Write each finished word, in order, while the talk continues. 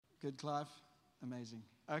Good, Clive? Amazing.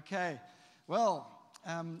 Okay. Well,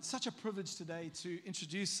 such a privilege today to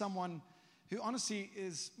introduce someone who honestly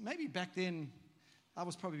is, maybe back then, I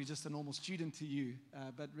was probably just a normal student to you,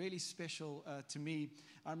 but really special to me.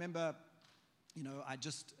 I remember,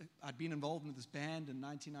 I'd been involved in this band in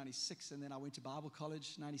 1996, and then I went to Bible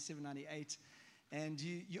college, 97, 98. And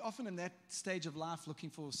you're often in that stage of life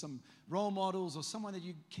looking for some role models or someone that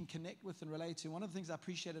you can connect with and relate to. One of the things I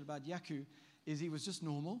appreciated about Jaco is he was just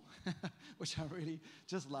normal, which I really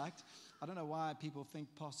just liked. I don't know why people think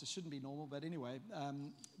pastors shouldn't be normal, but anyway.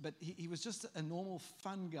 But he was just a normal,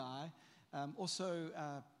 fun guy.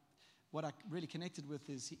 What I really connected with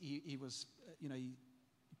is he was, he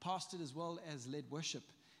pastored as well as led worship.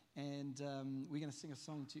 And we're going to sing a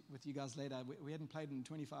song with you guys later. We hadn't played in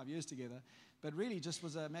 25 years together, but really just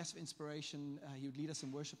was a massive inspiration. He would lead us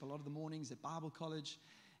in worship a lot of the mornings at Bible college,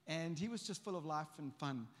 and he was just full of life and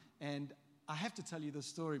fun. And I have to tell you this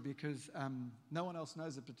story because no one else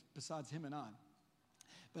knows it besides him and I.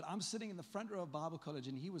 But I'm sitting in the front row of Bible college,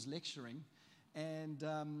 and he was lecturing, and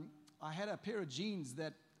I had a pair of jeans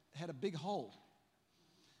that had a big hole,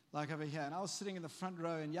 like over here. And I was sitting in the front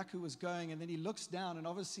row, and Jaco was going, and then he looks down and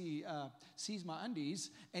obviously sees my undies,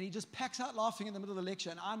 and he just packs out laughing in the middle of the lecture.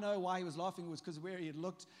 And I know why he was laughing. It was because where he had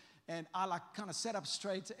looked. And I kind of sat up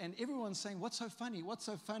straight, and everyone's saying, "What's so funny? What's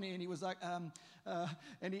so funny?" And he was like,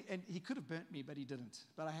 and he could have burnt me, but he didn't.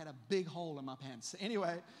 But I had a big hole in my pants.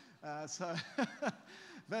 Anyway,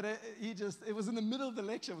 but it was in the middle of the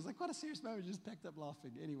lecture. It was like quite a serious moment. He just packed up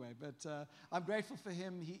laughing. Anyway, but I'm grateful for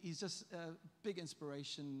him. He's just a big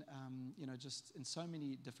inspiration, just in so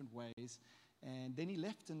many different ways. And then he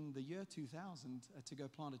left in the year 2000 to go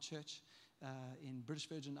plant a church in British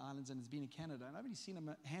Virgin Islands, and has been in Canada. And I've only seen him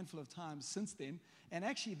a handful of times since then. And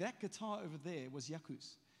actually, that guitar over there was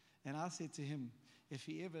Jaco's. And I said to him, if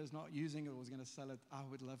he ever is not using it or was going to sell it, I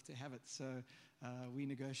would love to have it. So we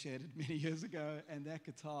negotiated many years ago, and that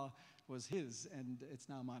guitar was his, and it's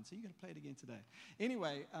now mine. So you're going to play it again today.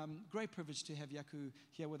 Anyway, great privilege to have Jaco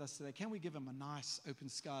here with us today. Can we give him a nice open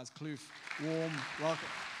skies, Kloof, warm welcome?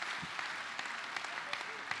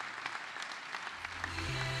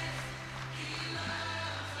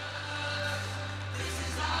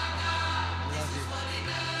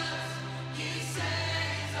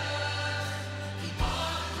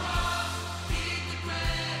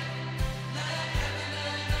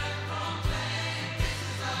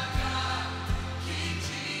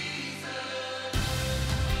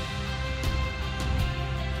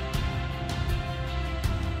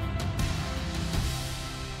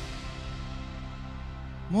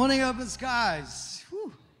 Morning, open skies.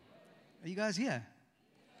 Whew. Are you guys here?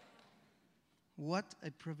 What a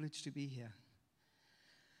privilege to be here.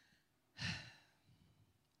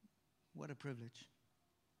 What a privilege.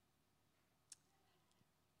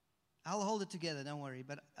 I'll hold it together, don't worry.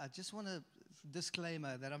 But I just want a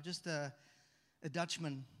disclaimer that I'm just a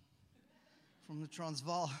Dutchman from the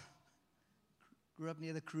Transvaal. Grew up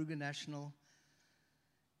near the Kruger National.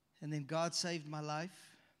 And then God saved my life.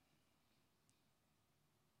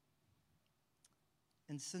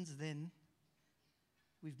 And since then,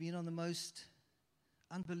 we've been on the most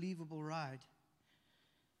unbelievable ride.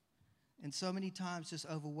 And so many times just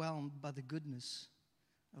overwhelmed by the goodness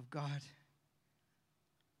of God.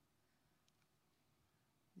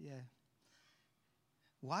 Yeah.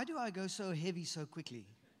 Why do I go so heavy so quickly?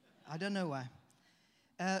 I don't know why.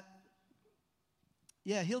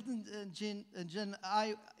 Hilton and Jen,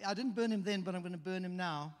 I didn't burn him then, but I'm going to burn him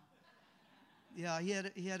now. Yeah,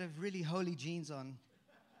 he had a really holy jeans on.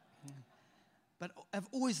 But I've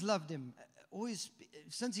always loved him. Always,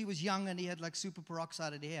 since he was young and he had like super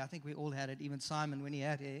peroxided hair. I think we all had it, even Simon when he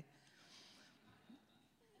had hair.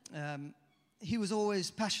 He was always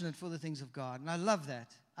passionate for the things of God. And I love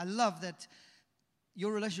that. I love that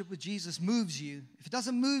your relationship with Jesus moves you. If it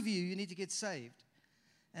doesn't move you, you need to get saved.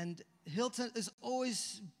 And Hilton has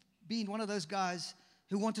always been one of those guys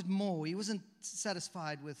who wanted more. He wasn't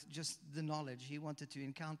satisfied with just the knowledge. He wanted to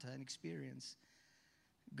encounter and experience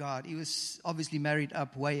God. He was obviously married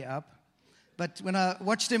up, way up. But when I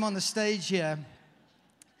watched him on the stage here,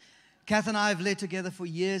 Kath and I have led together for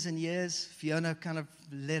years and years. Fiona kind of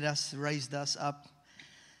led us, raised us up.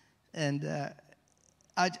 And there's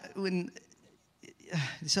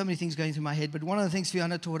so many things going through my head, but one of the things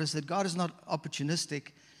Fiona taught us that God is not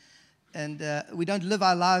opportunistic. And we don't live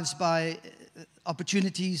our lives by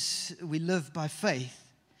opportunities. We live by faith.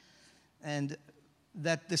 And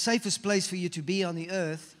that the safest place for you to be on the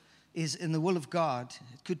earth is in the will of God.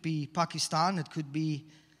 It could be Pakistan, it could be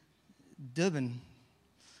Durban,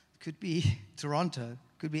 it could be Toronto,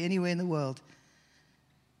 it could be anywhere in the world.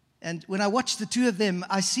 And when I watch the two of them,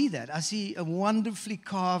 I see that. I see a wonderfully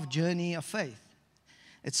carved journey of faith.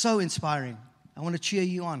 It's so inspiring. I want to cheer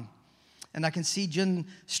you on. And I can see Jen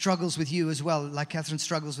struggles with you as well, like Catherine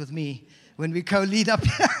struggles with me when we co-lead up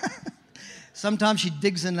here. Sometimes she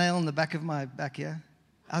digs a nail in the back of my back here.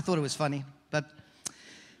 I thought it was funny. But do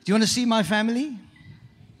you want to see my family?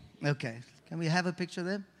 Okay. Can we have a picture of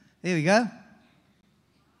them? There we go.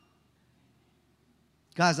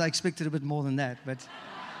 Guys, I expected a bit more than that, but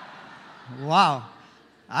wow.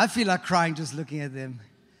 I feel like crying just looking at them.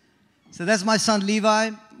 So that's my son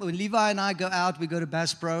Levi. When Levi and I go out, we go to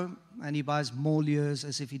Bass Pro, and he buys more lures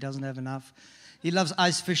as if he doesn't have enough. He loves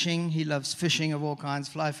ice fishing. He loves fishing of all kinds,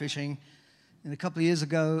 fly fishing. And a couple of years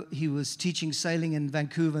ago, he was teaching sailing in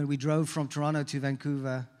Vancouver, and we drove from Toronto to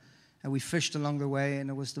Vancouver, and we fished along the way, and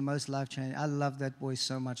it was the most life-changing. I love that boy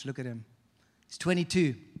so much. Look at him. He's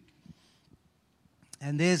 22.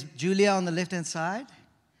 And there's Julia on the left-hand side.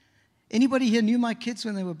 Anybody here knew my kids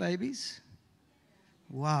when they were babies?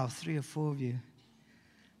 Wow, 3 or 4 of you.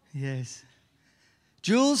 Yes.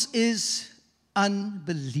 Jules is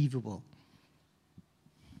unbelievable.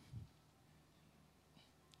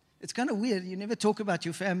 It's kind of weird. You never talk about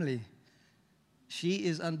your family. She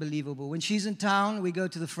is unbelievable. When she's in town, we go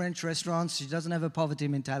to the French restaurants. She doesn't have a poverty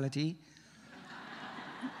mentality.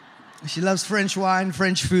 She loves French wine,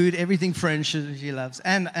 French food, everything French she loves,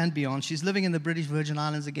 and beyond. She's living in the British Virgin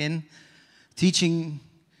Islands again, teaching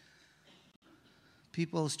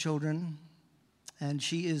people's children, and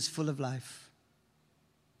she is full of life.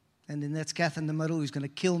 And then that's Kath in the middle, who's going to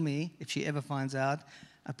kill me if she ever finds out.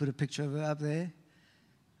 I put a picture of her up there.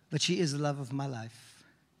 But she is the love of my life.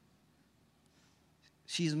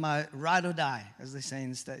 She's my ride or die, as they say in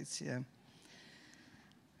the States. Yeah.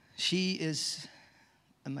 She is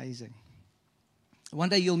amazing. One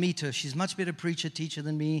day you'll meet her. She's a much better preacher, teacher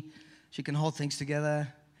than me. She can hold things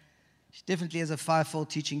together. She definitely has a fivefold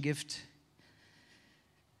teaching gift.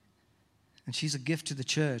 And she's a gift to the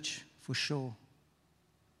church, for sure.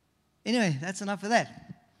 Anyway, that's enough of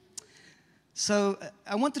that. So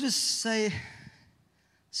I wanted to say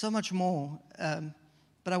so much more,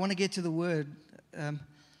 but I want to get to the word.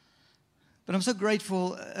 But I'm so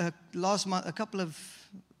grateful. Last month,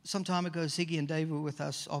 some time ago, Siggy and Dave were with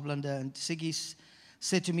us, Oblanda, and Siggy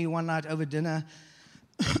said to me one night over dinner,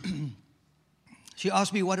 she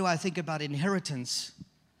asked me, what do I think about inheritance?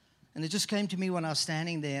 And it just came to me when I was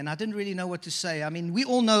standing there, and I didn't really know what to say. I mean, we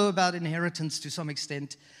all know about inheritance to some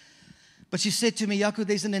extent. But she said to me, Jaco,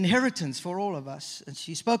 there's an inheritance for all of us. And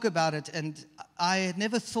she spoke about it, and I had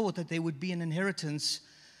never thought that there would be an inheritance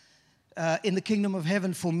in the kingdom of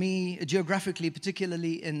heaven for me, geographically,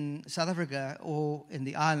 particularly in South Africa or in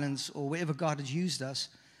the islands or wherever God has used us.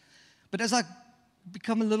 But as I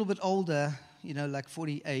become a little bit older, like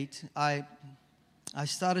 48, I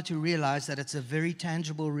started to realize that it's a very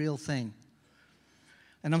tangible, real thing.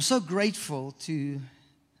 And I'm so grateful to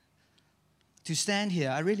stand here.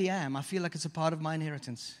 I really am. I feel like it's a part of my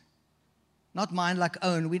inheritance. Not mine like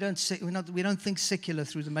own. We don't think secular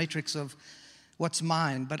through the matrix of what's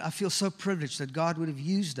mine, but I feel so privileged that God would have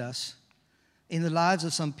used us in the lives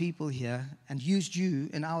of some people here and used you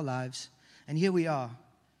in our lives. And here we are,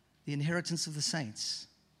 the inheritance of the saints.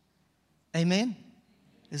 Amen?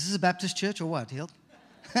 Is this a Baptist church or what, Hilt?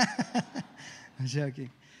 I'm joking.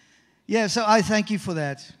 Yeah, so I thank you for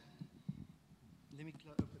that. Let me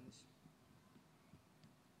open this.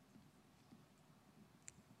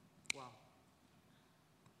 Wow.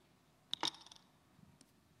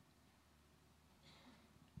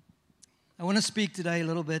 I want to speak today a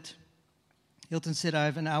little bit. Hilton said I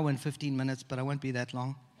have an hour and 15 minutes, but I won't be that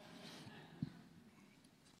long.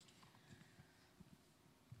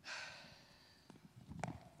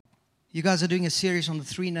 You guys are doing a series on the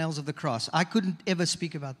 3 nails of the cross. I couldn't ever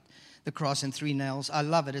speak about the cross in 3 nails. I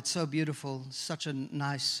love it. It's so beautiful. Such a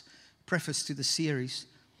nice preface to the series.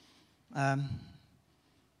 But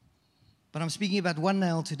I'm speaking about 1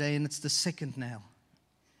 nail today, and it's the 2nd nail.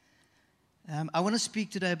 I want to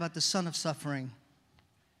speak today about the son of suffering.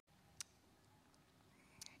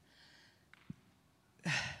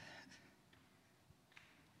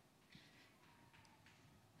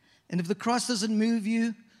 And if the cross doesn't move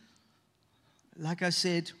you, like I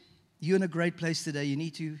said, you're in a great place today. You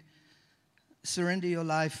need to surrender your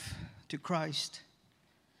life to Christ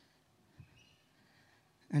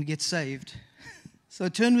and get saved. So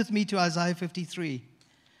turn with me to Isaiah 53.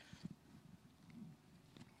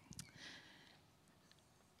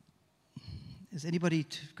 Has anybody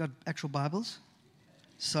got actual Bibles?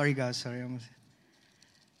 Sorry, guys. Sorry.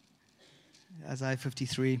 Isaiah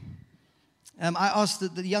 53. I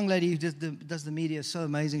asked the young lady who does the media, so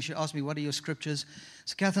amazing. She asked me, what are your scriptures?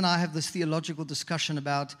 So Kath and I have this theological discussion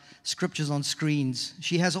about scriptures on screens.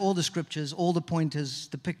 She has all the scriptures, all the pointers,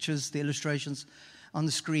 the pictures, the illustrations on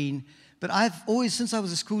the screen. But I've always, since I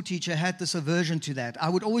was a school teacher, had this aversion to that. I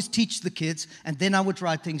would always teach the kids, and then I would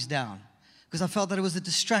write things down, because I felt that it was a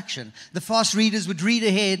distraction. The fast readers would read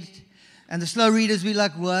ahead, and the slow readers would be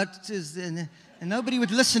like, what is this? And nobody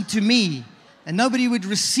would listen to me. And nobody would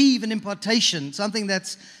receive an impartation, something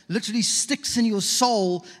that literally sticks in your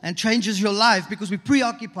soul and changes your life, because we're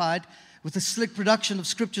preoccupied with the slick production of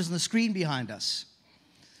scriptures on the screen behind us.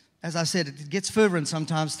 As I said, it gets fervent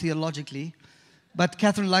sometimes theologically, but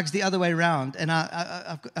Catherine likes the other way around, and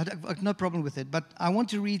I've got no problem with it. But I want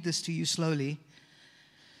to read this to you slowly.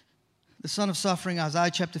 The Son of Suffering,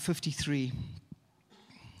 Isaiah chapter 53.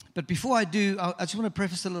 But before I do, I just want to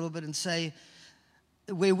preface a little bit and say,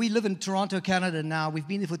 where we live in Toronto, Canada now, we've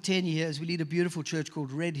been there for 10 years. We lead a beautiful church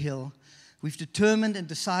called Red Hill. We've determined and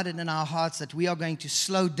decided in our hearts that we are going to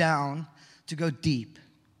slow down to go deep.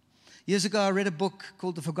 Years ago, I read a book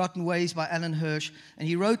called The Forgotten Ways by Alan Hirsch, and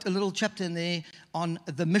he wrote a little chapter in there on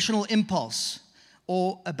the missional impulse,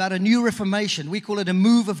 or about a new reformation. We call it a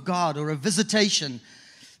move of God, or a visitation,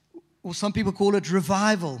 or some people call it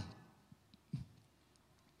revival.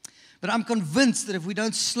 But I'm convinced that if we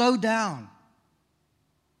don't slow down,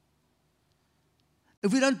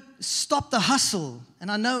 if we don't stop the hustle,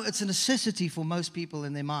 and I know it's a necessity for most people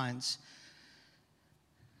in their minds,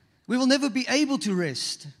 we will never be able to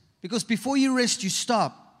rest. Because before you rest, you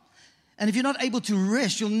stop. And if you're not able to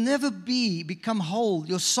rest, you'll never become whole.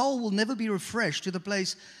 Your soul will never be refreshed to the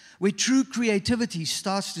place where true creativity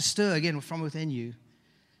starts to stir again from within you.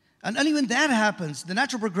 And only when that happens, the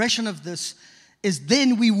natural progression of this is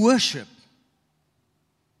then we worship.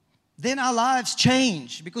 Then our lives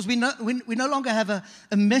change, because we no longer have a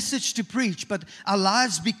message to preach, but our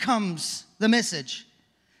lives becomes the message.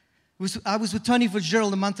 I was with Tony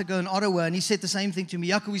Fitzgerald a month ago in Ottawa, and he said the same thing to me.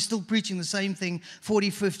 Jaco, we're still preaching the same thing 40,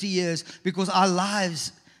 50 years, because our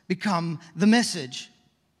lives become the message.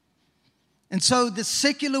 And so the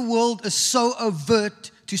secular world is so overt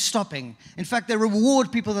to stopping. In fact, they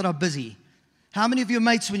reward people that are busy. How many of your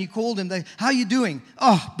mates, when you call them, how are you doing?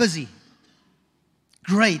 Oh, busy.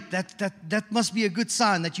 Great, that must be a good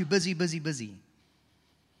sign that you're busy, busy, busy.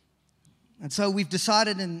 And so we've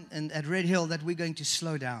decided at Red Hill that we're going to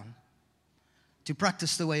slow down to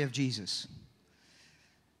practice the way of Jesus.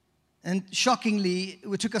 And shockingly,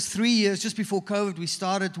 it took us 3 years. Just before COVID, we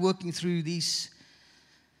started working through these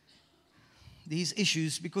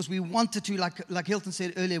issues, because we wanted to, like Hilton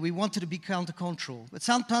said earlier, we wanted to be countercultural. But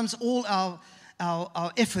sometimes all our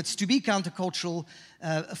efforts to be countercultural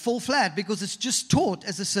fall flat, because it's just taught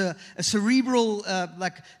as a cerebral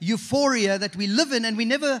euphoria that we live in, and we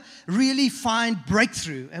never really find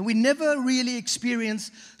breakthrough, and we never really experience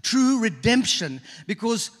true redemption,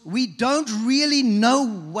 because we don't really know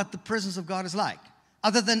what the presence of God is like,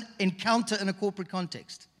 other than encounter in a corporate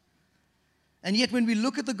context. And yet when we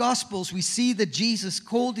look at the Gospels, we see that Jesus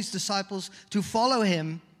called his disciples to follow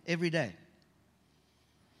him every day.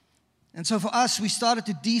 And so for us, we started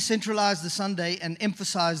to decentralize the Sunday and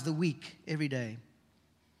emphasize the week every day.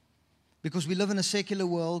 Because we live in a secular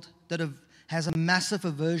world that has a massive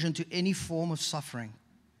aversion to any form of suffering,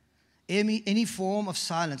 any form of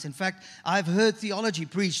silence. In fact, I've heard theology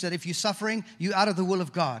preach that if you're suffering, you're out of the will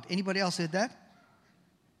of God. Anybody else heard that?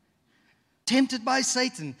 Tempted by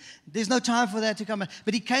Satan. There's no time for that to come out.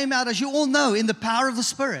 But he came out, as you all know, in the power of the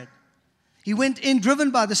Spirit. He went in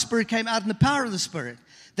driven by the Spirit, came out in the power of the Spirit.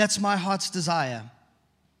 That's my heart's desire.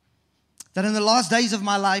 That in the last days of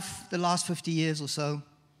my life, the last 50 years or so,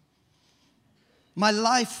 my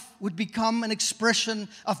life would become an expression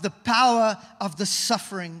of the power of the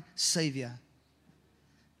suffering Savior.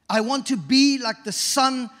 I want to be like the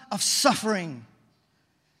Son of Suffering.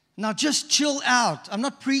 Now just chill out. I'm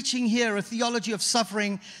not preaching here a theology of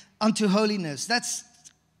suffering unto holiness. That's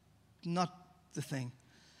not the thing.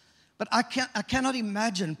 But I cannot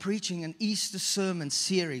imagine preaching an Easter sermon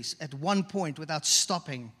series at one point without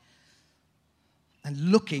stopping and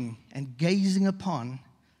looking and gazing upon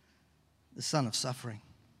the Son of Suffering.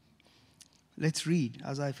 Let's read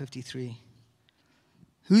Isaiah 53.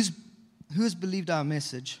 Who has believed our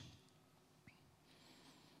message?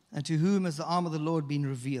 And to whom has the arm of the Lord been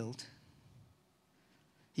revealed?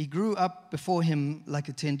 He grew up before him like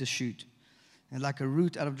a tender shoot, and like a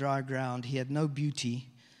root out of dry ground. He had no beauty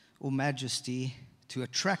or majesty to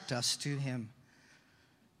attract us to him.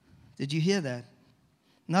 Did you hear that?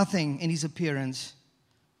 Nothing in his appearance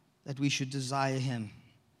that we should desire him.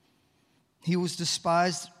 He was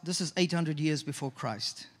despised. This is 800 years before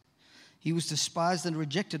Christ. He was despised and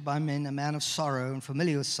rejected by men, a man of sorrow and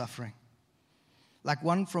familiar with suffering. Like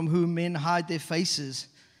one from whom men hide their faces,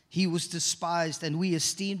 he was despised, and we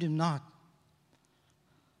esteemed him not.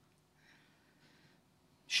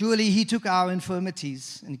 Surely he took our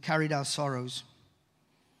infirmities and carried our sorrows.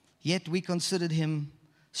 Yet we considered him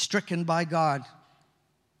stricken by God,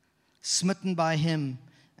 smitten by him,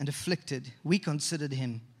 and afflicted. We considered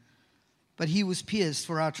him. But he was pierced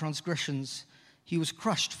for our transgressions. He was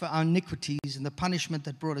crushed for our iniquities, and the punishment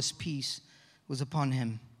that brought us peace was upon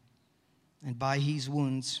him. And by his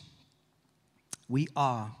wounds we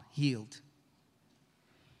are healed.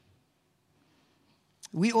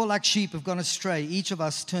 We all like sheep have gone astray. Each of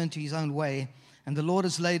us turned to his own way, and the Lord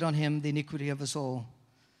has laid on him the iniquity of us all.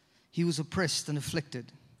 He was oppressed and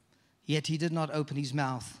afflicted, yet he did not open his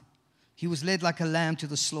mouth. He was led like a lamb to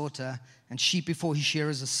the slaughter, and sheep before his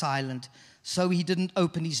shearers are silent. So he didn't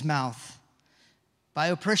open his mouth. By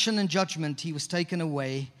oppression and judgment he was taken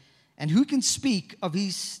away. And who can speak of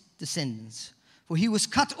his descendants? For he was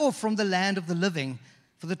cut off from the land of the living.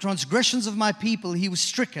 For the transgressions of my people he was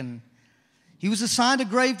stricken. He was assigned a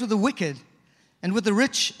grave to the wicked, and with the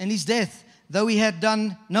rich in his death, though he had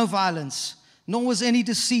done no violence, nor was any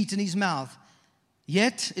deceit in his mouth.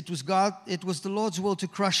 Yet it was the Lord's will to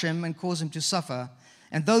crush him and cause him to suffer.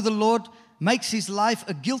 And though the Lord makes his life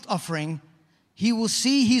a guilt offering, he will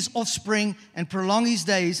see his offspring and prolong his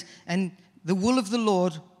days, and the will of the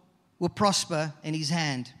Lord will prosper in his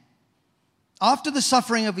hand. After the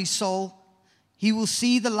suffering of his soul, he will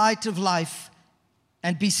see the light of life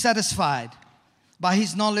and be satisfied. By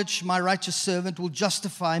his knowledge, my righteous servant will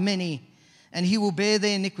justify many, and he will bear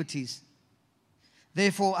their iniquities.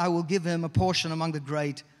 Therefore, I will give him a portion among the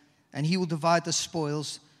great, and he will divide the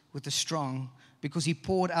spoils with the strong, because he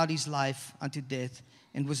poured out his life unto death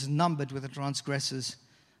and was numbered with the transgressors.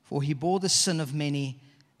 For he bore the sin of many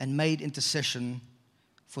and made intercession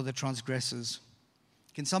for the transgressors.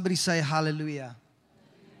 Can somebody say hallelujah?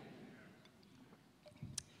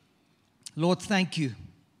 Lord, thank you.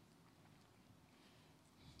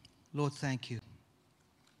 Lord, thank you.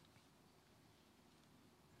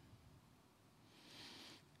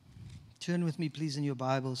 Turn with me, please, in your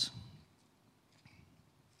Bibles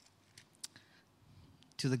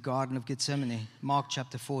to the Garden of Gethsemane, Mark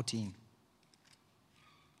chapter 14.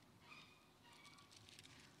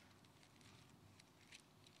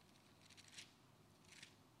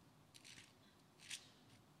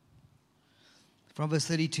 From verse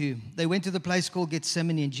 32, they went to the place called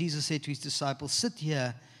Gethsemane, and Jesus said to his disciples, "Sit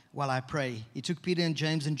here while I pray." He took Peter and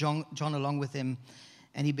James and John along with him,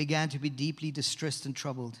 and he began to be deeply distressed and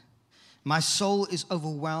troubled. "My soul is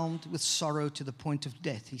overwhelmed with sorrow to the point of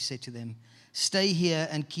death," he said to them. "Stay here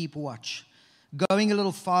and keep watch." Going a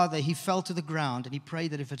little farther, he fell to the ground, and he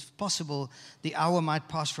prayed that if it's possible, the hour might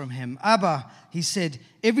pass from him. "Abba," he said,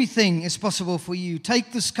 "everything is possible for you.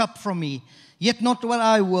 Take this cup from me, yet not what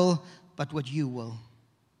I will, but what you will."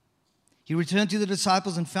 He returned to the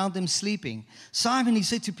disciples and found them sleeping. "Simon," he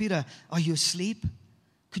said to Peter, "are you asleep?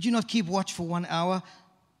 Could you not keep watch for 1 hour?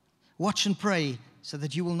 Watch and pray, so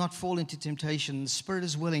that you will not fall into temptation. The spirit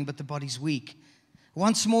is willing, but the body's weak."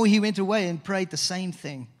 Once more he went away and prayed the same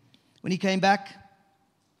thing. When he came back,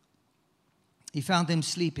 he found them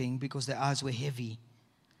sleeping because their eyes were heavy.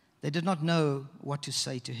 They did not know what to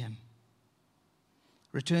say to him.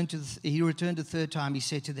 He returned the third time. He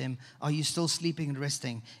said to them, "Are you still sleeping and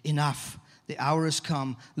resting? Enough. The hour has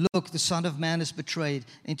come. Look, the Son of Man is betrayed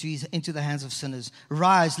into the hands of sinners.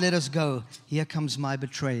 Rise, let us go. Here comes my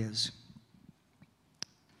betrayers."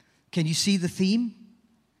 Can you see the theme?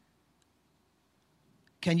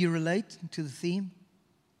 Can you relate to the theme?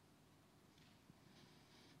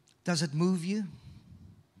 Does it move you?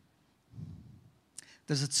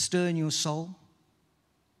 Does it stir in your soul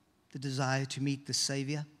the desire to meet the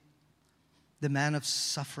Savior, the man of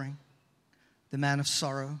suffering, the man of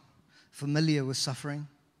sorrow, familiar with suffering?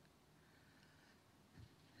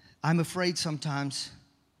 I'm afraid sometimes,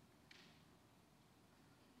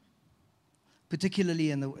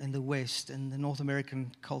 particularly in the West, in the North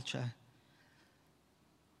American culture,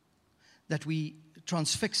 that we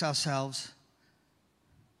transfix ourselves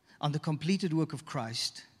on the completed work of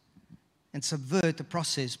Christ and subvert the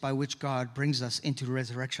process by which God brings us into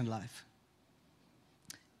resurrection life.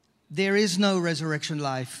 There is no resurrection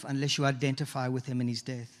life unless you identify with him in his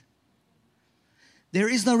death. There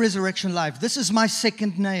is no resurrection life. This is my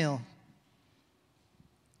second nail.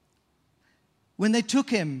 When they took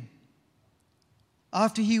him,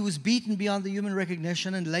 after he was beaten beyond the human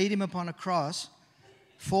recognition and laid him upon a cross,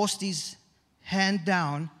 forced his hand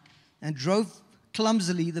down and drove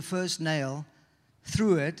clumsily the first nail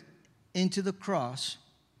through it into the cross,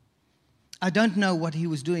 I don't know what he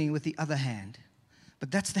was doing with the other hand, but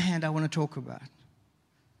that's the hand I want to talk about.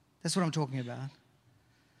 That's what I'm talking about.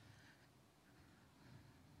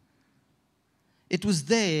 It was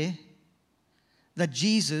there that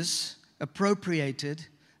Jesus appropriated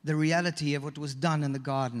the reality of what was done in the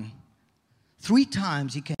garden. 3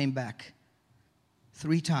 times he came back.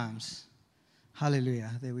 3 times.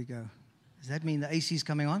 Hallelujah. There we go. Does that mean the AC is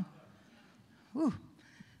coming on? Whew.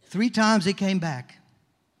 3 times he came back.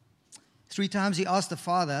 3 times he asked the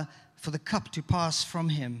Father for the cup to pass from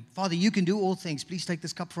him. Father, you can do all things. Please take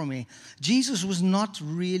this cup from me. Jesus was not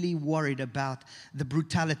really worried about the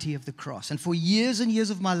brutality of the cross. And for years and years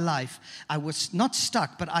of my life, I was not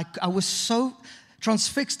stuck, but I was so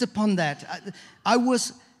transfixed upon that.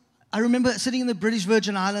 I remember sitting in the British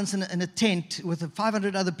Virgin Islands in a tent with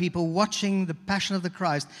 500 other people watching the Passion of the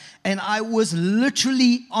Christ, and I was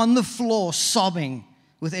literally on the floor sobbing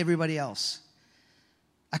with everybody else.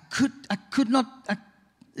 I could not,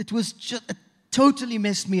 it was just, it totally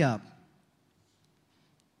messed me up.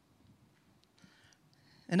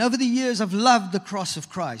 And over the years, I've loved the cross of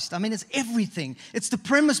Christ. I mean, it's everything. It's the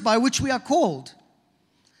premise by which we are called.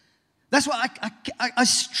 That's why I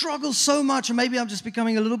struggle so much, and maybe I'm just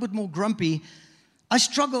becoming a little bit more grumpy. I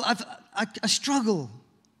struggle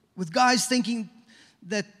with guys thinking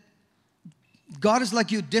that God is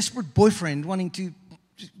like your desperate boyfriend wanting to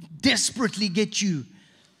desperately get you.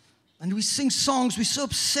 And we sing songs, we're so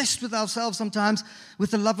obsessed with ourselves sometimes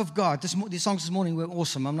with the love of God. These songs this morning were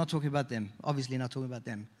awesome. I'm not talking about them. Obviously not talking about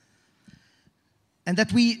them. And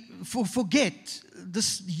that we forget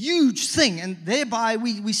this huge thing, and thereby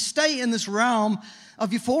we stay in this realm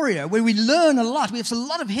of euphoria where we learn a lot. We have a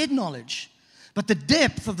lot of head knowledge. But the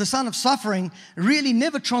depth of the Son of Suffering really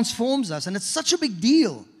never transforms us. And it's such a big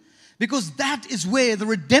deal because that is where the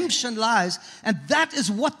redemption lies. And that is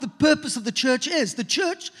what the purpose of the church is. The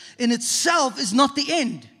church in itself is not the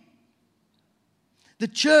end. The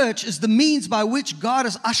church is the means by which God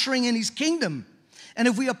is ushering in His kingdom. And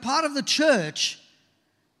if we are part of the church,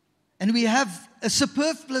 and we have a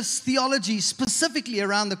superfluous theology specifically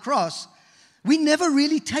around the cross, we never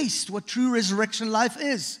really taste what true resurrection life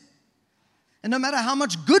is. And no matter how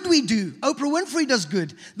much good we do, Oprah Winfrey does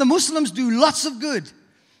good, the Muslims do lots of good,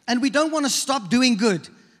 and we don't want to stop doing good.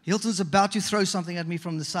 Hilton's about to throw something at me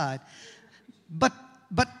from the side. But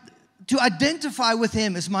to identify with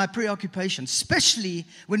him is my preoccupation, especially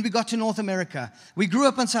when we got to North America. We grew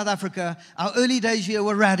up in South Africa. Our early days here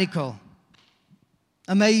were radical.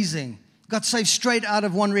 Amazing. Got saved straight out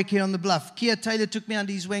of One Rec here on the Bluff. Kia Taylor took me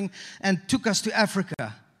under his wing and took us to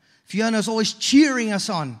Africa. Fiona's always cheering us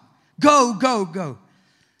on. Go, go, go.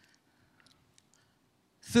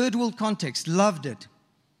 Third world context. Loved it.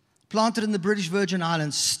 Planted in the British Virgin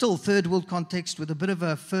Islands. Still third world context with a bit of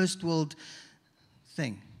a first world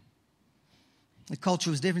thing. The culture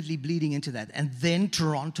was definitely bleeding into that. And then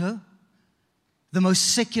Toronto, the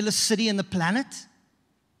most secular city on the planet,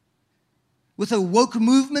 with a woke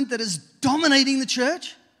movement that is dominating the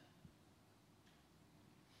church.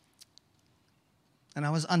 And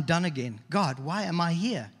I was undone again. God, why am I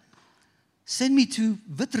here? Send me to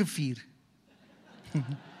Witrivier.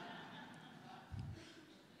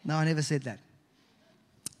 No, I never said that.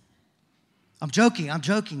 I'm joking,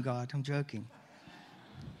 God, I'm joking.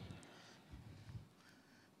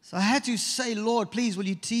 So I had to say, Lord, please, will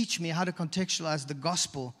you teach me how to contextualize the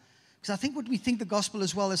gospel? Because I think what we think the gospel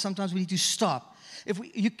as well is sometimes we need to stop. If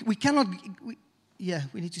we need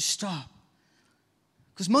to stop.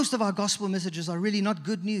 Because most of our gospel messages are really not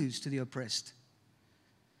good news to the oppressed.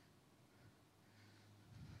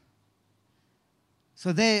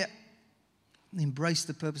 So they embrace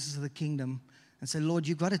the purposes of the kingdom and say, Lord,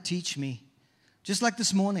 you've got to teach me. Just like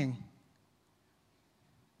this morning.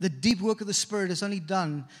 The deep work of the Spirit is only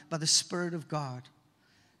done by the Spirit of God.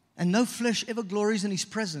 And no flesh ever glories in His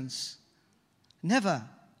presence. Never.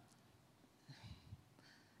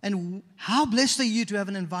 And how blessed are you to have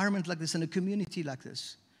an environment like this and a community like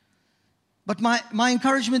this? But my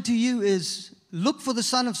encouragement to you is look for the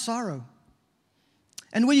Son of Sorrow.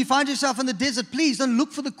 And when you find yourself in the desert, please don't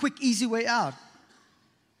look for the quick, easy way out.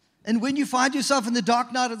 And when you find yourself in the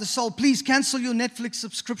dark night of the soul, please cancel your Netflix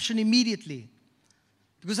subscription immediately.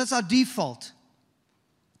 Because that's our default.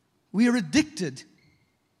 We are addicted.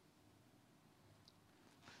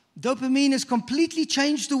 Dopamine has completely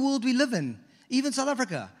changed the world we live in. Even South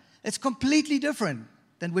Africa. It's completely different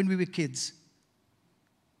than when we were kids.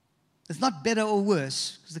 It's not better or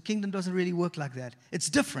worse, because the kingdom doesn't really work like that. It's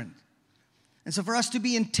different. And so for us to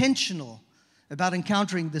be intentional about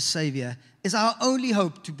encountering this Savior is our only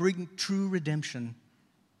hope to bring true redemption.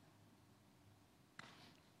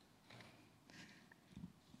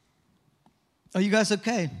 Are you guys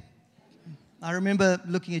okay? I remember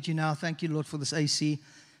looking at you now. Thank you, Lord, for this AC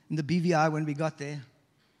in the BVI when we got there.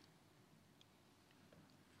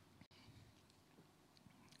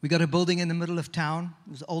 We got a building in the middle of town.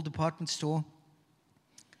 It was an old department store.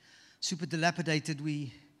 Super dilapidated.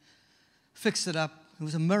 We fixed it up. It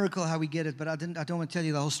was a miracle how we get it, but I don't want to tell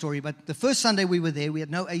you the whole story. But the first Sunday we were there, we had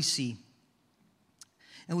no AC.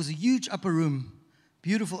 It was a huge upper room,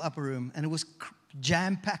 beautiful upper room, and it was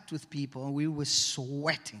jam-packed with people, and we were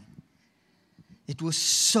sweating. It was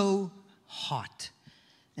so hot.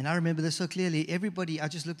 And I remember this so clearly. Everybody, I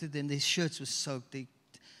just looked at them, their shirts were soaked.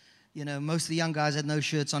 Most of the young guys had no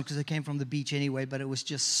shirts on because they came from the beach anyway, but it was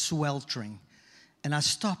just sweltering. And I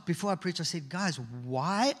stopped. Before I preached, I said, guys,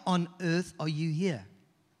 why on earth are you here?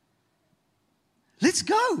 Let's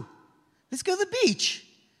go. Let's go to the beach.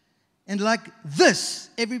 And like this,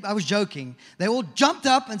 I was joking. They all jumped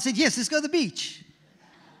up and said, yes, let's go to the beach.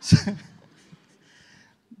 So,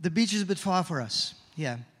 the beach is a bit far for us.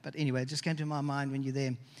 Yeah, but anyway, it just came to my mind when you're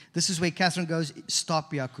there. This is where Catherine goes,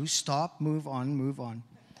 stop, Jaco, stop, move on, move on.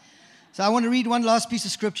 So I want to read one last piece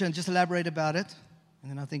of scripture and just elaborate about it.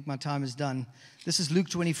 And then I think my time is done. This is Luke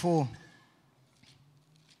 24.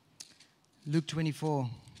 Luke 24.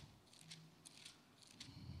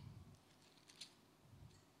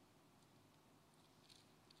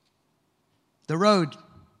 The road.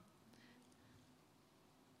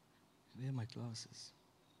 Where are my glasses?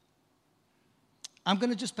 I'm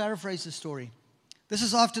going to just paraphrase the story. This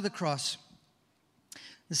is after the cross.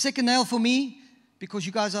 The second nail for me, because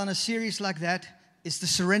you guys are on a series like that, is the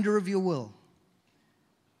surrender of your will.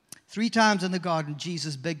 3 times in the garden,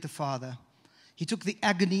 Jesus begged the Father. He took the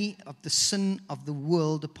agony of the sin of the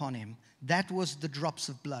world upon him. That was the drops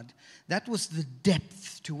of blood. That was the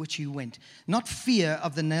depth to which he went. Not fear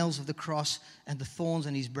of the nails of the cross and the thorns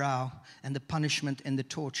on his brow and the punishment and the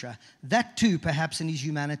torture. That too, perhaps in his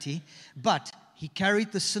humanity. But he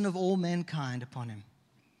carried the sin of all mankind upon him.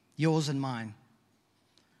 Yours and mine.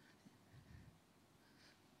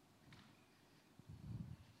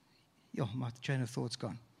 My train of thought's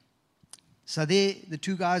gone. So there, the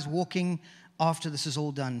 2 guys walking after this is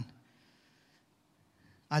all done.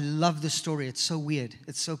 I love this story. It's so weird.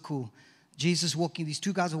 It's so cool. Jesus walking, these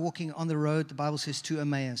 2 guys are walking on the road, the Bible says, to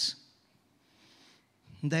Emmaus.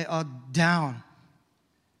 They are down.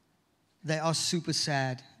 They are super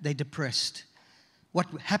sad. They're depressed. What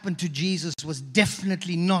happened to Jesus was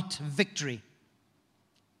definitely not victory.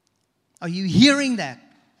 Are you hearing that?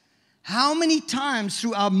 How many times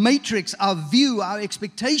through our matrix, our view, our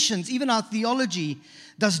expectations, even our theology,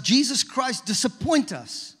 does Jesus Christ disappoint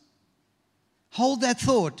us? Hold that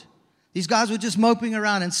thought. These guys were just moping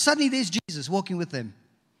around, and suddenly there's Jesus walking with them,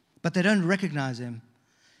 but they don't recognize him.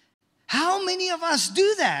 How many of us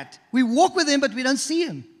do that? We walk with him, but we don't see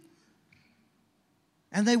him.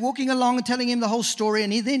 And they're walking along and telling him the whole story,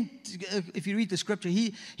 and he then, if you read the scripture,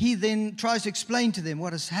 he then tries to explain to them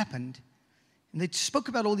what has happened. And they spoke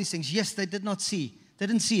about all these things. Yes, they did not see. They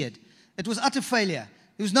didn't see it. It was utter failure.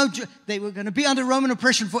 There was no. They were going to be under Roman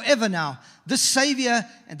oppression forever now. This Savior,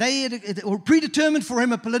 and they had predetermined for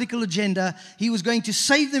him a political agenda. He was going to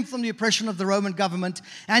save them from the oppression of the Roman government,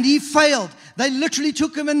 and he failed. They literally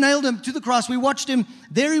took him and nailed him to the cross. We watched him.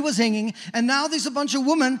 There he was hanging, and now there's a bunch of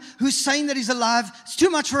women who's saying that he's alive. It's too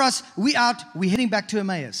much for us. We out. We're heading back to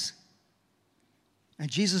Emmaus. And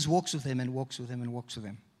Jesus walks with them and walks with them and walks with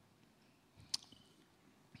them.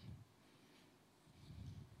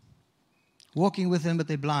 Walking with him, but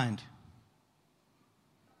they're blind.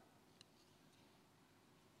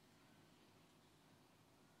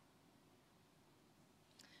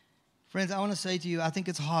 Friends, I want to say to you, I think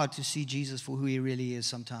it's hard to see Jesus for who he really is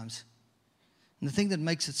sometimes. And the thing that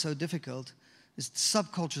makes it so difficult is the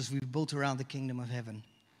subcultures we've built around the kingdom of heaven.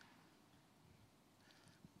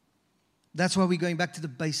 That's why we're going back to the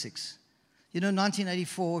basics.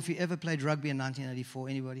 1984, if you ever played rugby in 1984,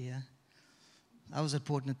 anybody here? I was at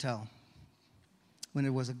Port Natal when it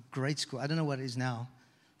was a great school. I don't know what it is now.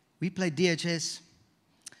 We played DHS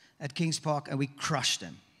at Kings Park, and we crushed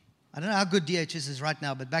them. I don't know how good DHS is right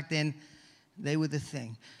now, but back then, they were the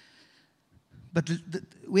thing. But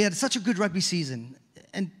we had such a good rugby season.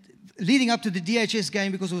 And leading up to the DHS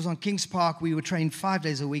game, because it was on Kings Park, we were trained 5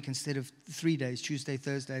 days a week instead of 3 days, Tuesday,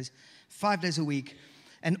 Thursdays, 5 days a week.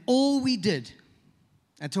 And all we did,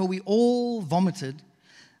 until we all vomited,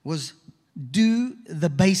 was do the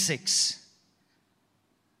basics.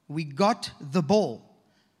 We got the ball.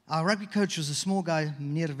 Our rugby coach was a small guy,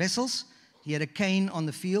 Meneer Wessels. He had a cane on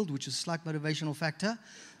the field, which is a slight motivational factor.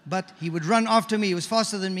 But he would run after me. He was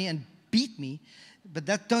faster than me and beat me.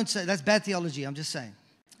 But don't say that's bad theology. I'm just saying.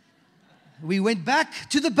 We went back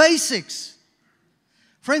to the basics.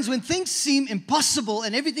 Friends, when things seem impossible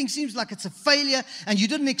and everything seems like it's a failure and you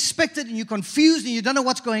didn't expect it and you're confused and you don't know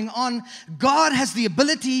what's going on, God has the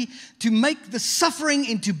ability to make the suffering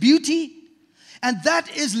into beauty. And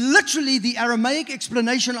that is literally the Aramaic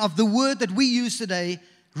explanation of the word that we use today,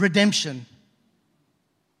 redemption.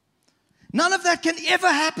 None of that can ever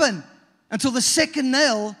happen until the second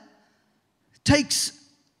nail takes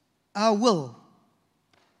our will,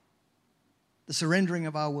 the surrendering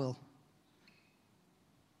of our will.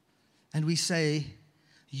 And we say,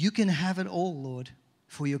 you can have it all, Lord,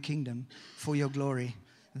 for your kingdom, for your glory.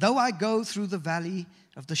 Though I go through the valley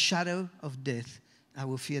of the shadow of death, I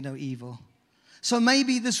will fear no evil. So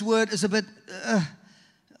maybe this word is a bit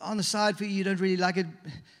on the side for you. You don't really like it.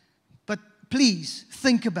 But please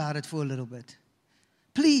think about it for a little bit.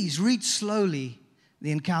 Please read slowly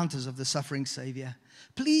the encounters of the suffering Savior.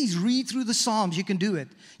 Please read through the Psalms. You can do it.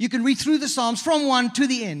 You can read through the Psalms from one to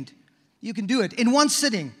the end. You can do it in one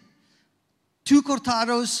sitting. 2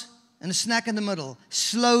 cortados and a snack in the middle.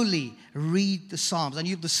 Slowly read the Psalms, and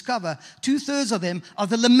you'll discover 2/3 of them are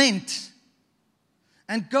the lament.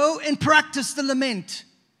 And go and practice the lament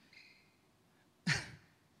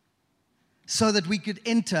so that we could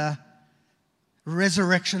enter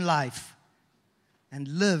resurrection life and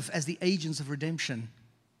live as the agents of redemption.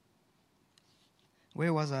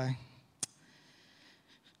 Where was I?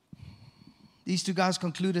 These two guys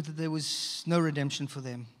concluded that there was no redemption for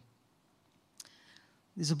them.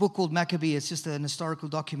 There's a book called Maree. It's just an historical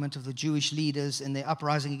document of the Jewish leaders and their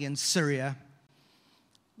uprising against Syria.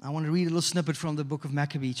 I want to read a little snippet from the book of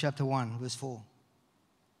Maree, chapter 1, verse 4.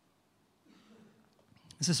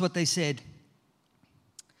 This is what they said.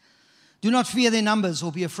 Do not fear their numbers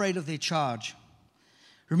or be afraid of their charge.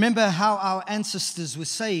 Remember how our ancestors were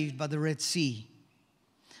saved by the Red Sea,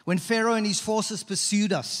 when Pharaoh and his forces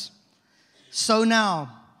pursued us. So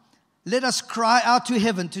now, let us cry out to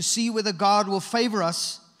heaven to see whether God will favor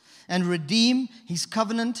us and redeem his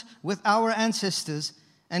covenant with our ancestors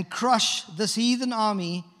and crush this heathen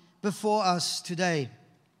army before us today.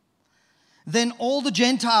 Then all the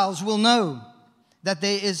Gentiles will know that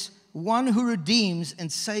there is one who redeems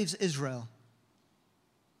and saves Israel.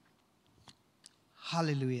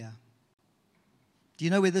 Hallelujah. Do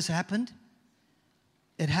you know where this happened?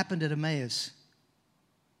 It happened at Emmaus.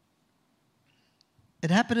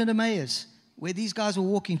 It happened at Emmaus, where these guys were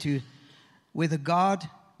walking to, where the God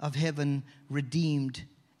of heaven redeemed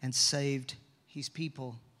and saved his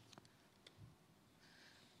people.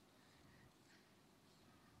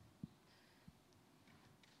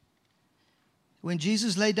 When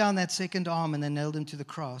Jesus laid down that second arm and then nailed him to the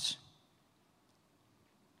cross,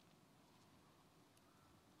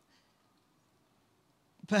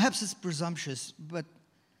 perhaps it's presumptuous, but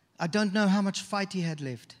I don't know how much fight he had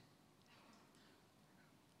left.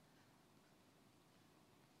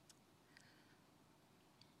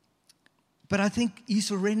 But I think he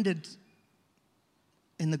surrendered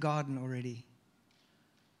in the garden already.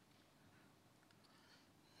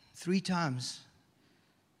 3 times,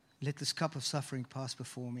 let this cup of suffering pass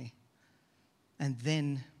before me. And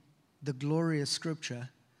then the glorious scripture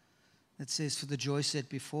that says, for the joy set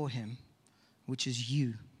before him, which is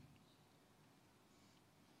you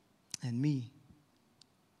and me.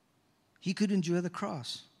 He could endure the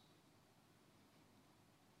cross.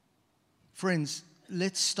 Friends,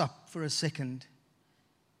 let's stop for a second.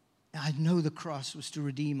 I know the cross was to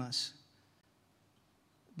redeem us.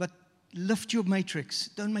 But lift your matrix.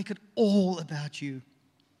 Don't make it all about you,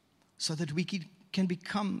 so that we can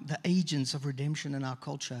become the agents of redemption in our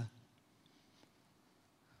culture.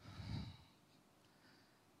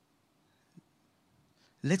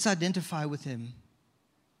 Let's identify with him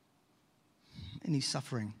in his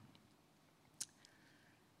suffering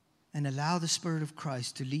and allow the Spirit of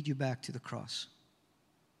Christ to lead you back to the cross.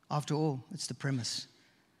 After all, it's the premise.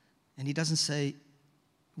 And he doesn't say,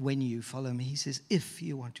 when you follow me. He says, if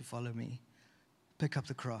you want to follow me, pick up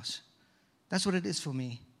the cross. That's what it is for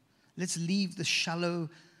me. Let's leave the shallow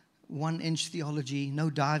 1-inch theology, no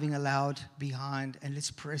diving allowed behind, and let's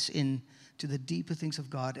press in to the deeper things of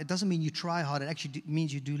God. It doesn't mean you try hard. It actually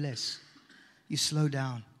means you do less. You slow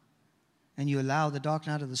down, and you allow the dark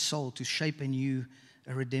night of the soul to shape in you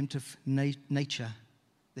a redemptive nature,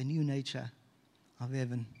 the new nature of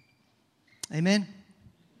heaven. Amen?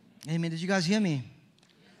 Amen. Did you guys hear me?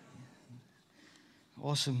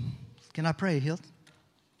 Awesome. Can I pray, Hilt?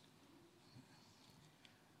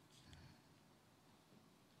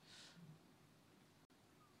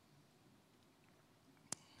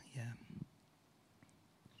 Yeah.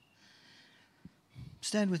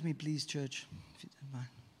 Stand with me, please, church, if you don't mind.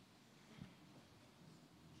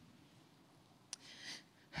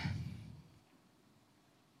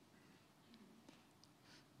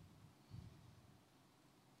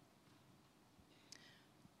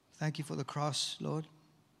 Thank you for the cross, Lord.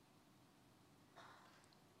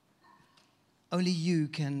 Only you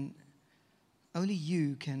can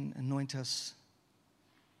anoint us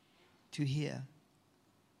to hear.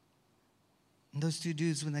 And those two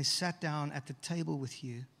dudes, when they sat down at the table with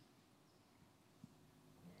you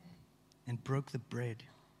and broke the bread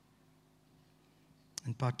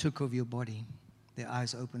and partook of your body, their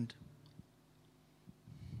eyes opened.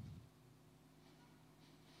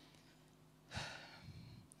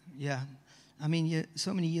 Yeah, I mean,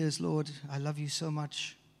 so many years, Lord, I love you so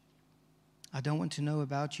much. I don't want to know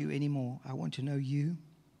about you anymore. I want to know you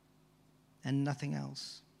and nothing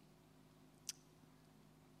else.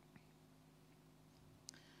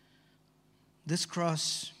 This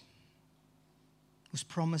cross was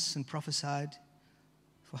promised and prophesied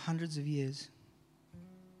for hundreds of years.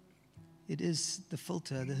 It is the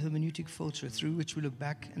filter, the hermeneutic filter through which we look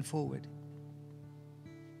back and forward.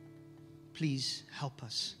 Please help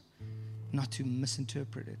us not to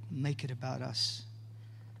misinterpret it, make it about us,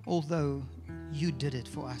 although you did it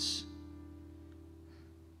for us.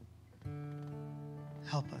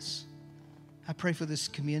 Help us. I pray for this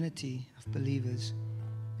community of believers,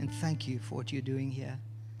 and thank you for what you're doing here.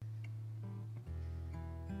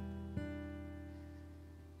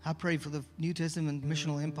 I pray for the New Testament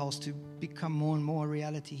missional impulse to become more and more a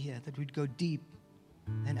reality here, that we'd go deep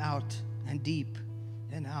and out and deep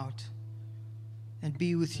and out and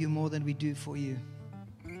be with you more than we do for you.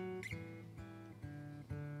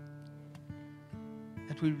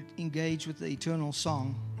 That we would engage with the eternal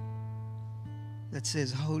song that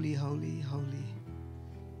says, holy, holy, holy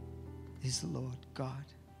is the Lord God,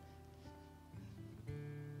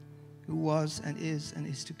 who was and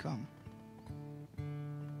is to come.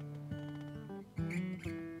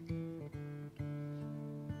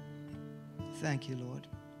 Thank you, Lord.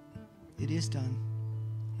 It is done.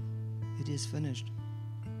 It is finished.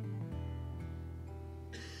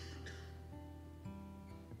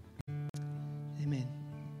 Amen.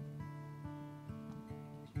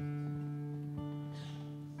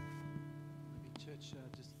 Church,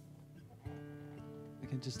 we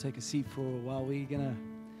can just take a seat for a while. We're going to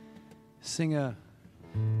sing a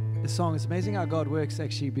song. It's amazing how God works,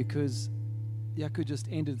 actually, because Jaco just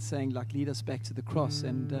ended saying, like, lead us back to the cross.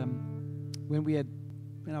 And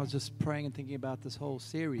when I was just praying and thinking about this whole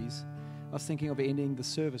series, I was thinking of ending the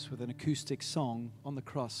service with an acoustic song on the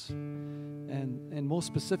cross, and more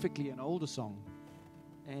specifically an older song.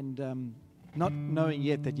 And not knowing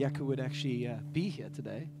yet that Jaco would actually be here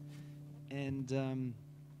today. And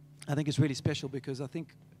I think it's really special because I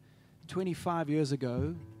think 25 years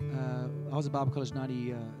ago, I was at Bible College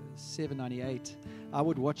 97, 98. I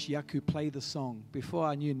would watch Jaco play the song before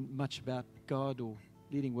I knew much about God or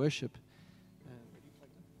leading worship.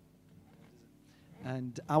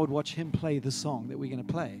 And I would watch him play the song that we're going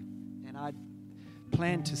to play. And I'd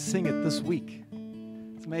planned to sing it this week.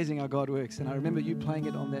 It's amazing how God works. And I remember you playing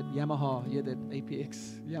it on that Yamaha, that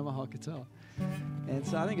APX Yamaha guitar. And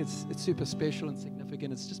so I think it's super special and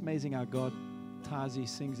significant. It's just amazing how God ties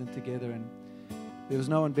these things in together. And there was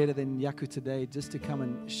no one better than Jaco today just to come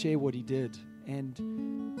and share what he did.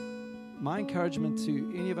 And my encouragement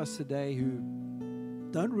to any of us today who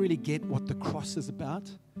don't really get what the cross is about,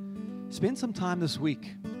 spend some time this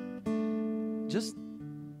week just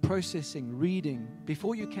processing, reading.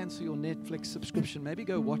 Before you cancel your Netflix subscription, maybe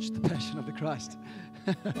go watch The Passion of the Christ.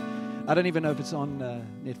 I don't even know if it's on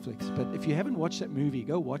Netflix, but if you haven't watched that movie,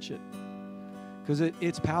 go watch it, because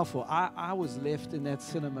it's powerful. I was left in that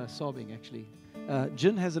cinema sobbing, actually.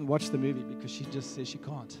 Jen hasn't watched the movie because she just says she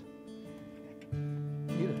can't.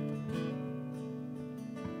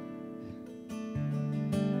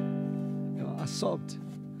 I sobbed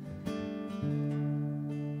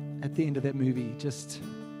at the end of that movie.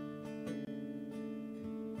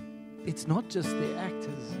 It's not just the act,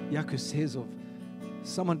 as Jaco says, of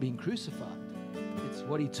someone being crucified. It's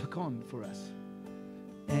what he took on for us.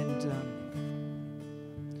 And,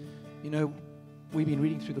 we've been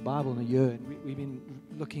reading through the Bible in a year, and we've been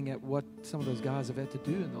looking at what some of those guys have had to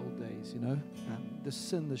do in the old days, the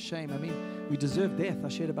sin, the shame. I mean, we deserve death. I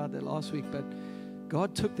shared about that last week, but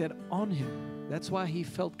God took that on him. That's why he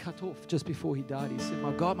felt cut off just before he died. He said,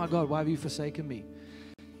 my God, why have you forsaken me?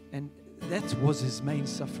 And that was his main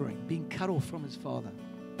suffering, being cut off from his Father.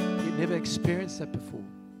 He'd never experienced that before.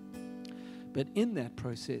 But in that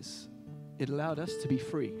process, it allowed us to be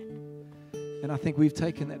free. And I think we've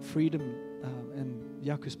taken that freedom, and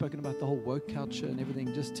Jaco's spoken about the whole woke culture and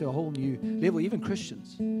everything, just to a whole new level, even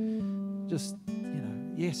Christians. Just,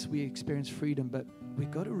 yes, we experience freedom, but we've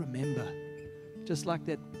got to remember, just like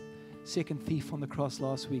that second thief on the cross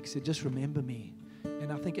last week said, just remember me.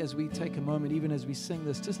 And I think as we take a moment, even as we sing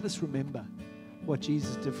this, just let's remember what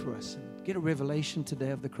Jesus did for us. And get a revelation today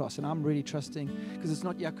of the cross. And I'm really trusting, because it's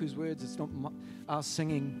not Jaco's words, it's not our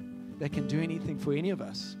singing that can do anything for any of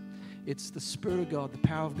us. It's the Spirit of God, the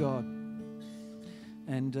power of God.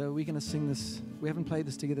 And we're going to sing this. We haven't played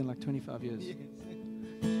this together in like 25 years. Yes.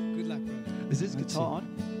 Good luck, brother. Is this guitar on?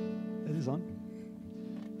 It is on.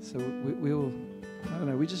 So we will, I don't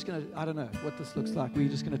know, we're just going to, I don't know what this looks like. We're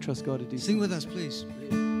just going to trust God to do Sing something. with us, please.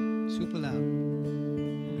 Super loud.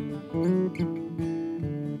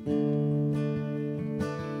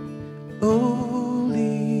 Oh,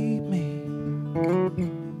 lead me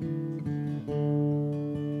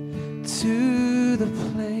to the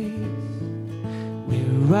place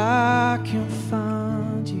where I can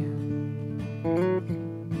find you.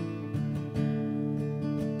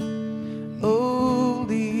 Oh,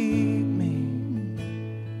 lead me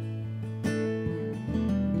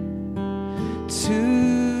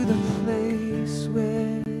to the place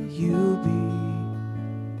where you'll be.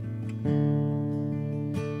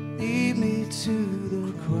 Lead me to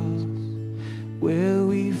the cross where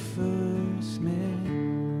we first met.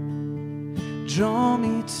 Draw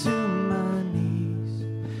me to my knees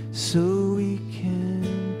so we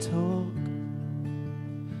can talk.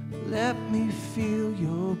 Let me feel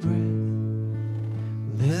your breath.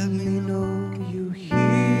 Let me know you're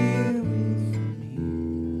here with me.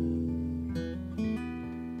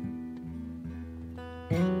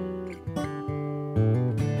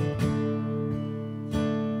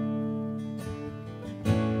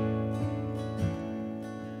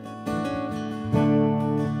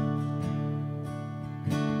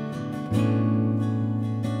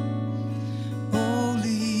 Oh,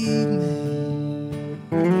 lead me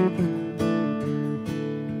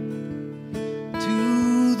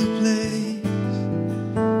to the place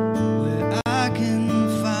where I can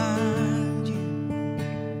find you.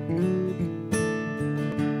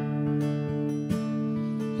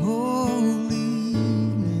 Oh,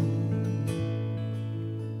 lead me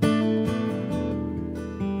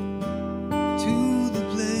to the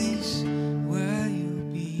place where you'll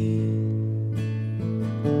be.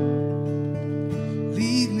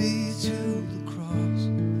 Lead me to the cross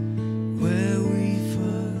where we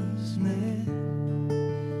first met.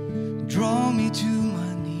 Draw me to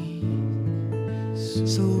my knees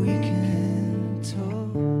so we can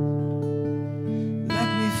talk. Let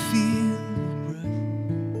me feel your breath.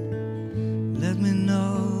 Let me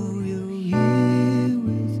know you're here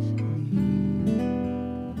with me.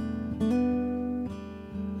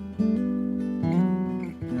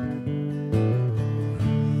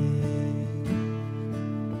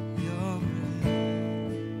 Your breath,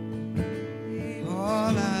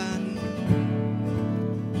 all I need.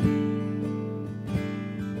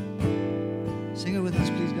 Sing it with us,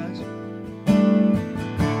 please, guys.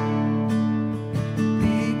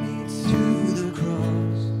 Lead me to the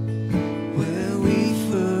cross where we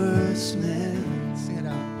first met. Sing it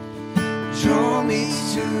out. Draw me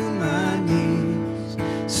to my knees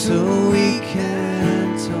so we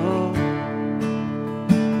can talk.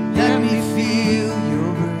 Let me feel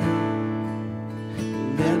your breath.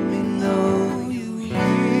 Let me know you're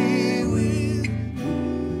here with me.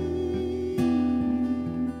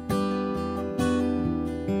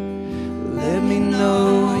 Let me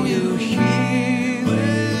know you're here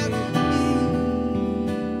with me.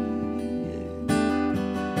 Yeah.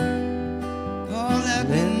 Oh, let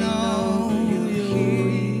me know you're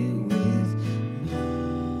here with me.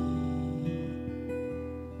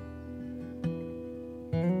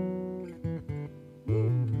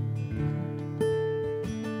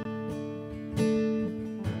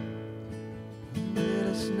 Let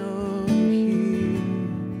us know you're here.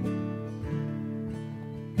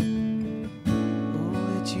 All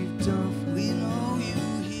that you've done for we know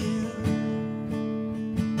you're here.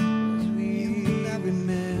 As we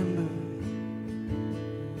remember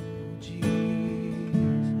Jesus.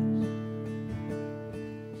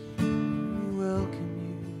 We welcome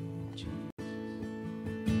you, Jesus.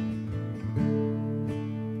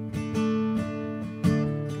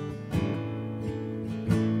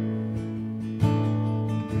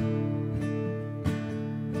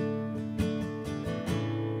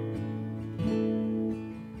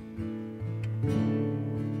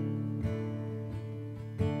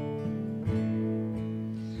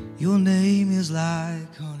 Your name is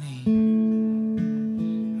like honey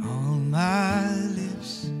on my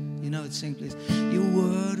lips. You know it, sing please. Your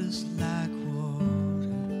word is like water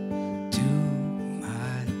to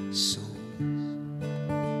my soul.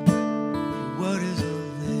 Your word is a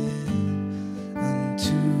lamp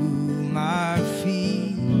unto my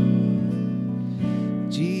feet.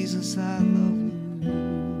 Jesus, I love you.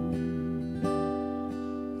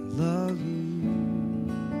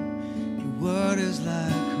 word is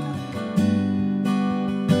like honey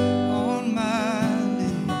on my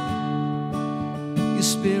lips, your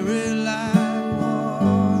spirit like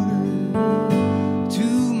water to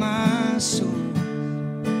my soul.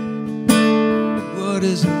 What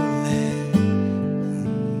is a lamp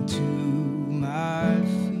unto my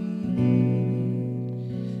feet?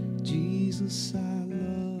 Jesus, I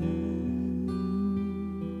love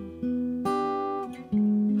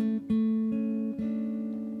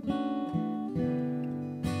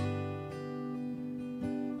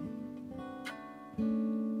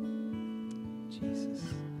Jesus.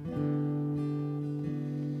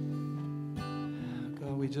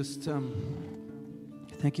 God, we just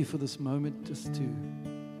thank you for this moment just to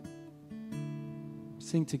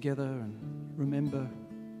sing together and remember.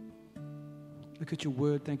 Look at your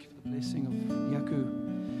word. Thank you for the blessing of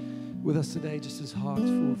Jaco with us today, just his heart for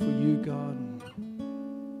you, God,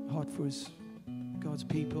 and heart for God's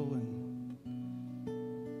people. And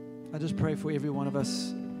I just pray for every one of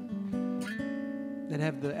us that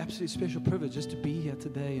have the absolute special privilege just to be here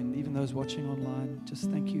today, and even those watching online. Just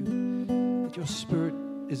thank you that your Spirit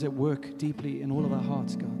is at work deeply in all of our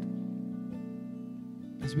hearts, God.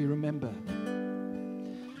 As we remember,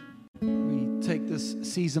 we take this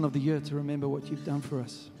season of the year to remember what you've done for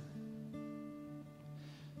us.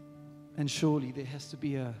 And surely there has to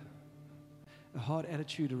be a heart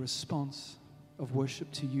attitude, a response of worship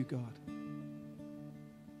to you, God,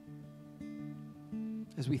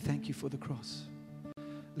 as we thank you for the cross.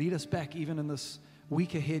 Lead us back even in this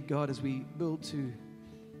week ahead, God, as we build to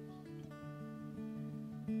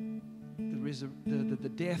the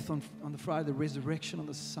death on the Friday, the resurrection on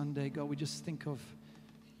the Sunday. God, we just think of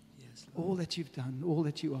all that you've done, all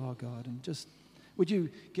that you are, God. And just, would you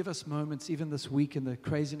give us moments, even this week in the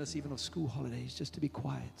craziness even of school holidays, just to be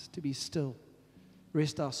quiet, to be still,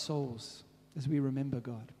 rest our souls as we remember,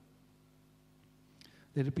 God.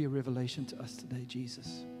 Let it be a revelation to us today,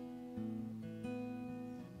 Jesus.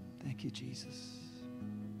 Thank you, Jesus.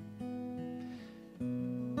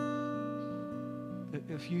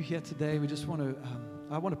 If you're here today, we just want to,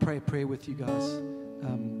 I want to pray a prayer with you guys.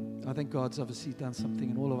 I think God's obviously done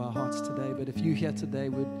something in all of our hearts today, but if you're here today,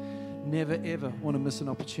 we'd never, ever want to miss an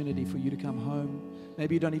opportunity for you to come home.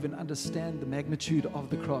 Maybe you don't even understand the magnitude of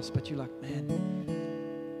the cross, but you're like, man,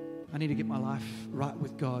 I need to get my life right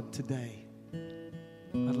with God today.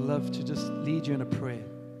 I'd love to just lead you in a prayer.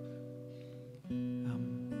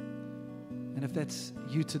 And if that's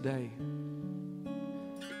you today,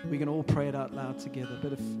 we can all pray it out loud together.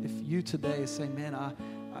 But if you today is saying, man,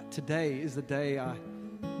 today is the day I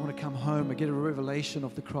want to come home and get a revelation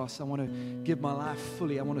of the cross. I want to give my life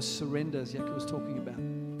fully. I want to surrender, as Jaco was talking about.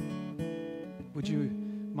 Would you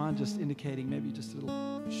mind just indicating, maybe just a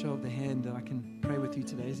little show of the hand, that I can pray with you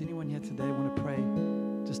today? Is anyone here today want to pray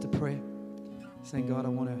just a prayer? Saying, God, I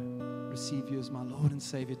want to receive you as my Lord and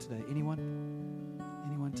Savior today. Anyone?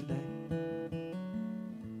 Anyone today?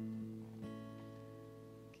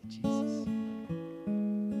 Thank you, Jesus.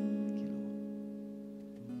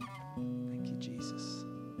 Thank you, Lord. Thank you, Jesus.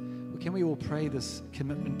 Well, can we all pray this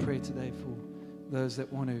commitment prayer today for those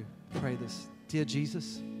that want to pray this? Dear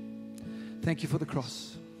Jesus, thank you for the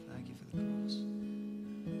cross. Thank you for the cross.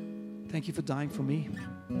 Thank you for dying for me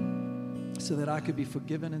so that I could be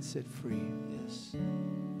forgiven and set free. Yes.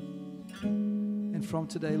 And from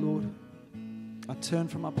today, Lord, I turn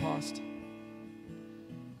from my past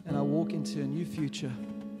and I walk into a new future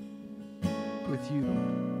with you,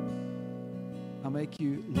 Lord. I make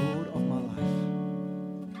you Lord of my life.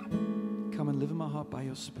 Come and live in my heart by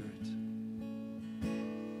your Spirit.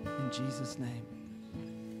 In Jesus' name.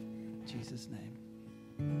 In Jesus' name.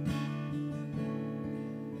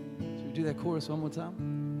 Should we do that chorus one more time?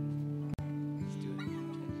 Let's do it.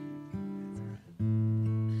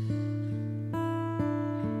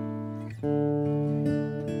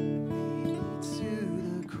 To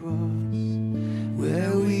the cross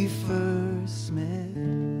where we first met.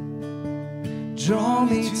 Draw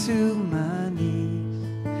me to my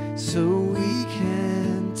knees so we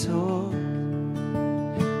can talk.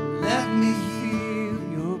 Let me feel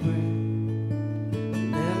your breath.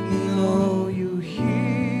 Let me know you're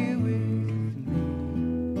here with me.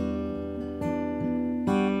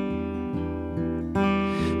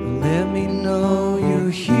 Let me know you're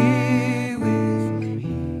here with me.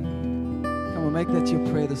 Come on, make that your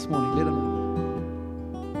prayer this morning. Let him know.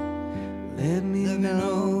 Let me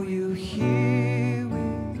know you're here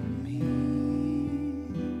with me.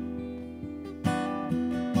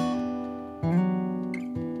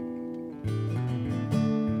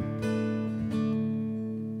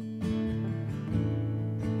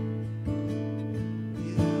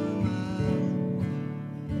 You're my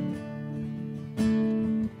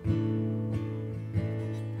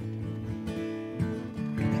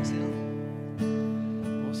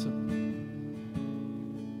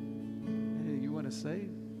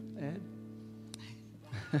add?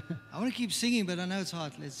 I want to keep singing, but I know it's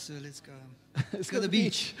hard. Let's go. Let's go to the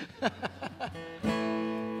beach.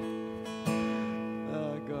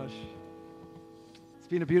 Oh, gosh. It's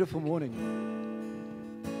been a beautiful morning.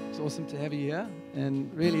 It's awesome to have you here,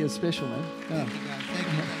 and really is special, man. Yeah. Thank you, guys.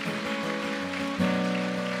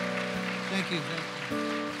 Thank you.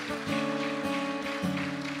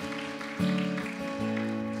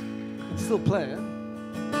 It's still play, eh?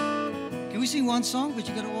 Can we sing one song? But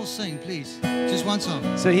you got to all sing, please. Just one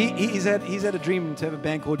song. So he's had a dream to have a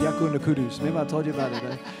band called Jaco and the Kudus. Remember I told you about it,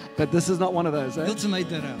 eh? But this is not one of those, eh? Hilton made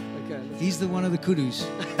that out. Okay. He's the one of the kudus.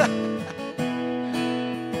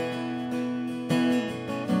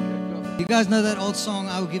 You guys know that old song,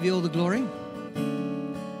 I Will Give You All the Glory?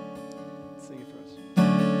 Sing it for us.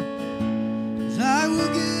 I will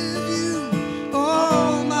give you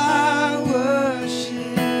all my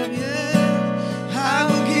worship, yeah. I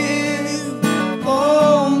will give you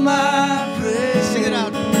all my praise. Sing it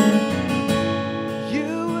out.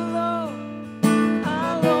 You alone,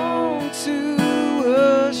 I long to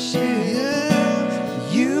worship.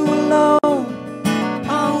 Yeah. You alone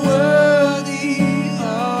are worthy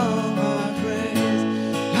of my praise.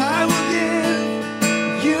 I will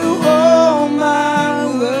give you all my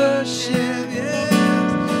worship, yes.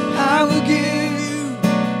 I will give you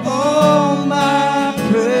all my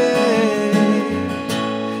praise.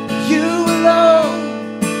 You alone,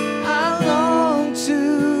 I long to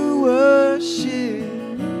worship.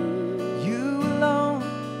 You alone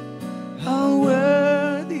are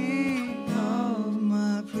worthy of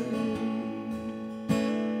my praise.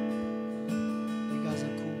 You guys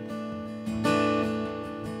are cool.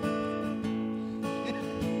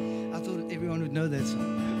 I thought everyone would know that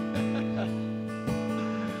song.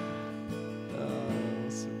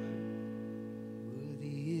 Awesome.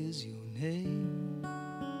 Worthy is your name.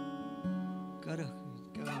 Go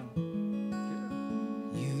on.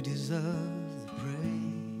 You deserve the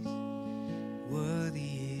praise.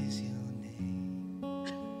 Worthy is your name.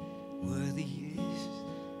 Worthy is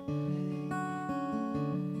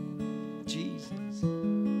Jesus.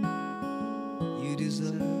 You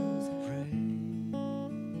deserve the praise.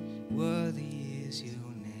 Worthy is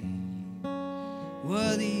your name.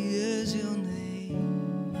 Worthy is your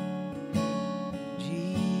name.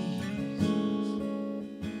 Jesus.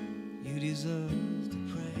 You deserve the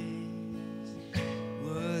praise.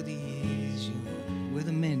 Worthy is your name. We're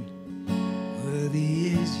the men. Worthy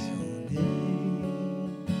is your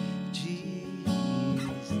name.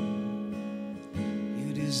 Jesus.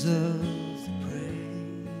 You deserve the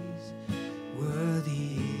praise. Worthy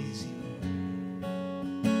is your name.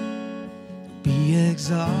 Be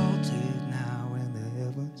exalted now in the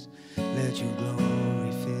heavens. Let your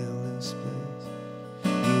glory fill this place.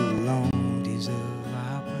 You alone deserve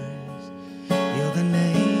our praise. You're the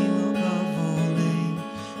name above all names.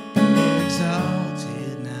 Be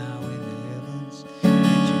exalted now in the heavens.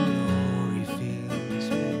 Let your glory fill this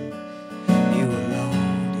place. You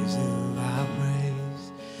alone deserve our praise.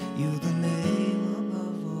 You're the name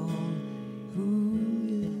above all.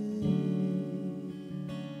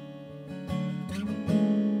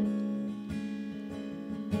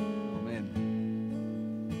 Oh, man.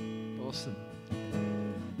 Awesome.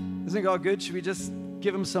 Isn't God good? Should we just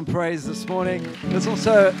give him some praise this morning? Let's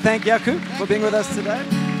also thank Jaco for being with us today.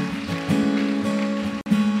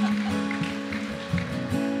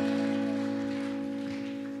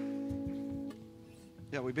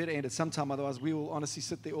 Yeah, we better end it sometime, otherwise we will honestly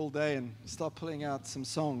sit there all day and start pulling out some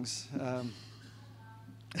songs.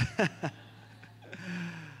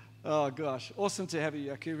 Oh, gosh. Awesome to have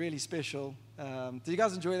you, Jaco. Really special. Did you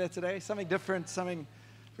guys enjoy that today? Something different, something...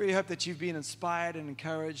 Really hope that you've been inspired and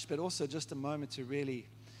encouraged, but also just a moment to really...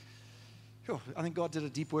 I think God did a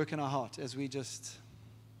deep work in our heart as we just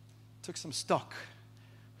took some stock,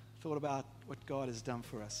 thought about what God has done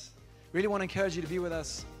for us. Really want to encourage you to be with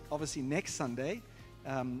us, obviously, next Sunday,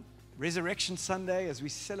 Resurrection Sunday, as we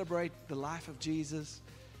celebrate the life of Jesus.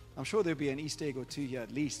 I'm sure there'll be an Easter egg or two here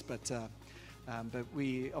at least, but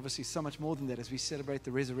we obviously so much more than that as we celebrate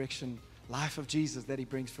the resurrection life of Jesus that he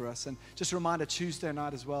brings for us. And just a reminder, Tuesday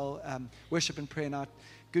night as well, worship and prayer night.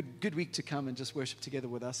 Good week to come and just worship together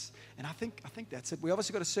with us. And I think that's it. We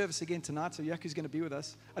obviously got a service again tonight, so Jaco's going to be with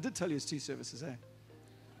us. I did tell you it's 2 services, eh?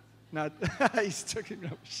 No, he's talking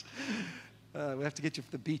rubbish. We'll have to get you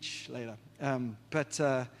for the beach later.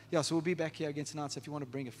 So we'll be back here again tonight, so if you want to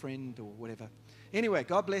bring a friend or whatever. Anyway,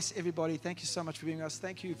 God bless everybody. Thank you so much for being with us.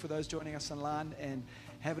 Thank you for those joining us online, and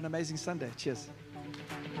have an amazing Sunday. Cheers.